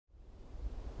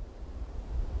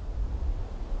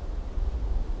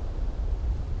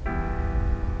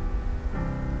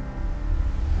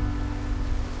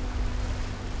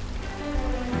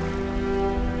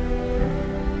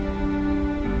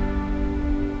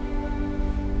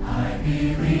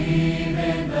believe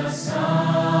in the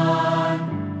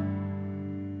Son.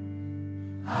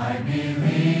 I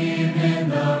believe in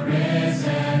the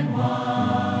risen one.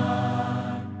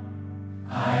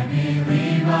 I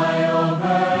believe I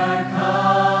overcome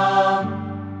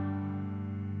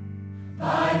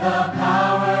by the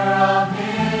power of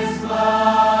his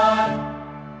blood.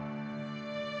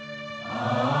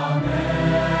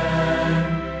 Amen.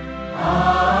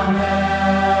 Amen.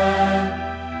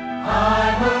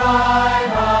 I'm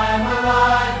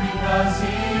alive because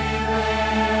he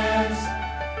lives.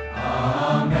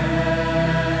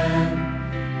 Amen.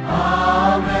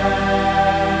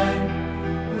 Amen.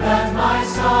 Let my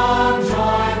song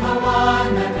join the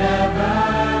one that never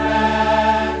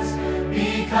ends,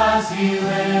 because he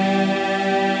lives.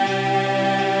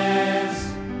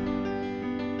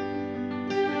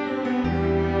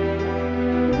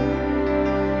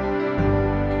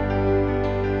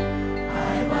 I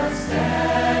was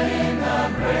dead in the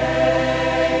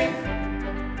grave.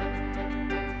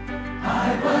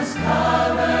 I was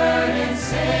covered in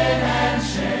sin and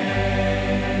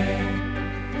shame.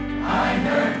 I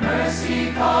heard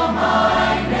mercy call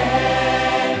my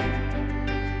name.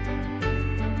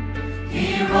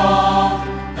 He rolled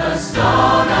the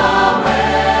stone away.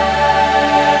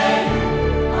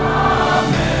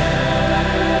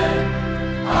 Amen.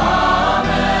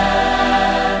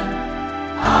 Amen.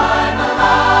 I'm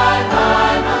alive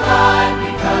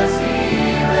because he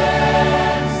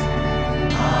lives.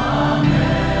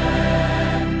 Amen.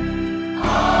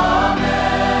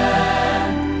 Amen.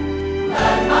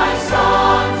 Let my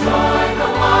song join the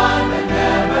one that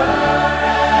never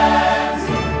ends,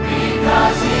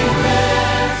 because he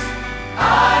lives. I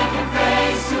can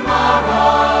face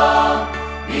tomorrow,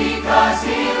 because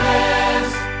he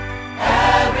lives.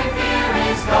 Every fear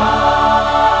is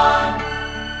gone.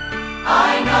 I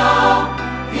know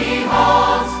he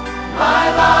holds my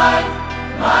life,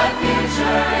 my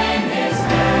future in his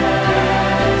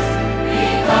hands.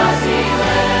 Because he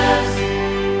lives,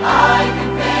 I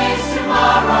can face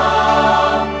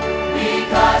tomorrow.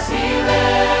 Because he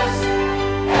lives,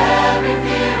 every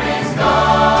fear is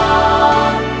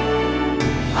gone.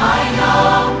 I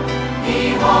know he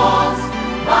holds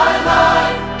my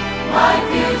life, my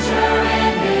future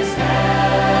in his hands.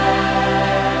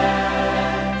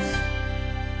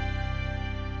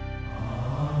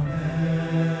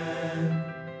 Amen.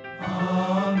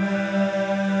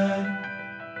 Amen.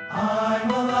 I'm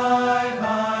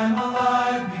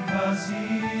alive because he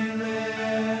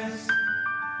lives.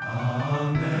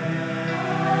 Amen.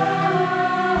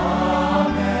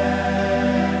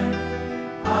 Amen.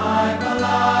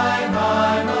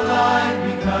 I'm alive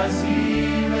because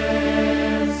he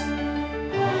lives.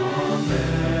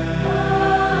 Amen.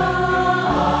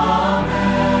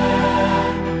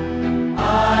 Amen.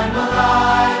 I'm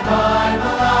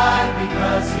alive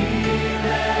because he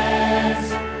lives.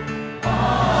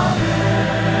 Amen.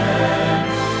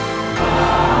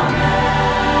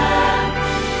 Amen.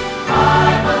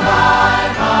 I'm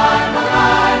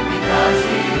alive because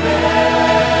he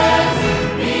lives.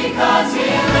 Because he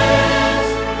lives,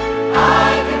 I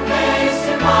can face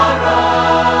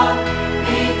tomorrow.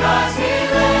 Because he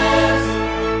lives,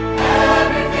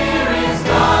 every fear is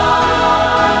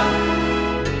gone.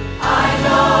 I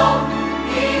know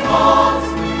he holds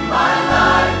my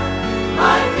life,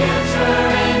 my future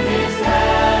in his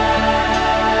hands.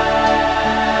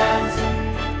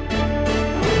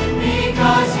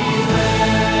 Because he lives.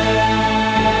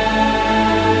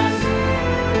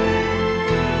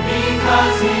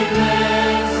 Because he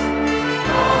lives.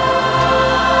 Oh,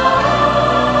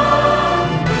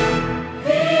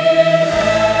 he lives.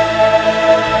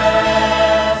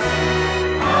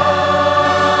 Oh,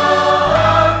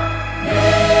 he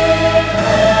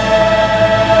lives.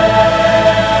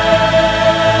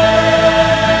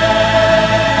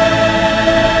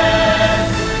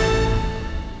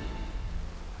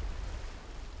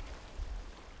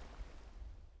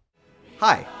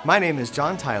 Hi, my name is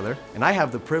John Tyler, and I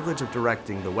have the privilege of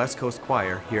directing the West Coast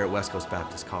Choir here at West Coast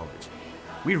Baptist College.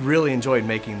 We really enjoyed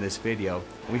making this video,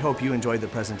 and we hope you enjoyed the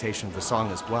presentation of the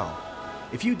song as well.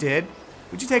 If you did,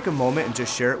 would you take a moment and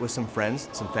just share it with some friends,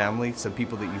 some family, some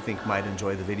people that you think might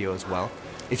enjoy the video as well?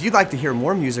 If you'd like to hear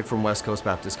more music from West Coast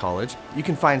Baptist College, you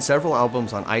can find several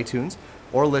albums on iTunes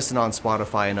or listen on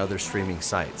Spotify and other streaming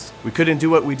sites. We couldn't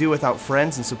do what we do without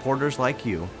friends and supporters like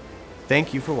you.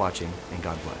 Thank you for watching, and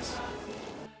God bless.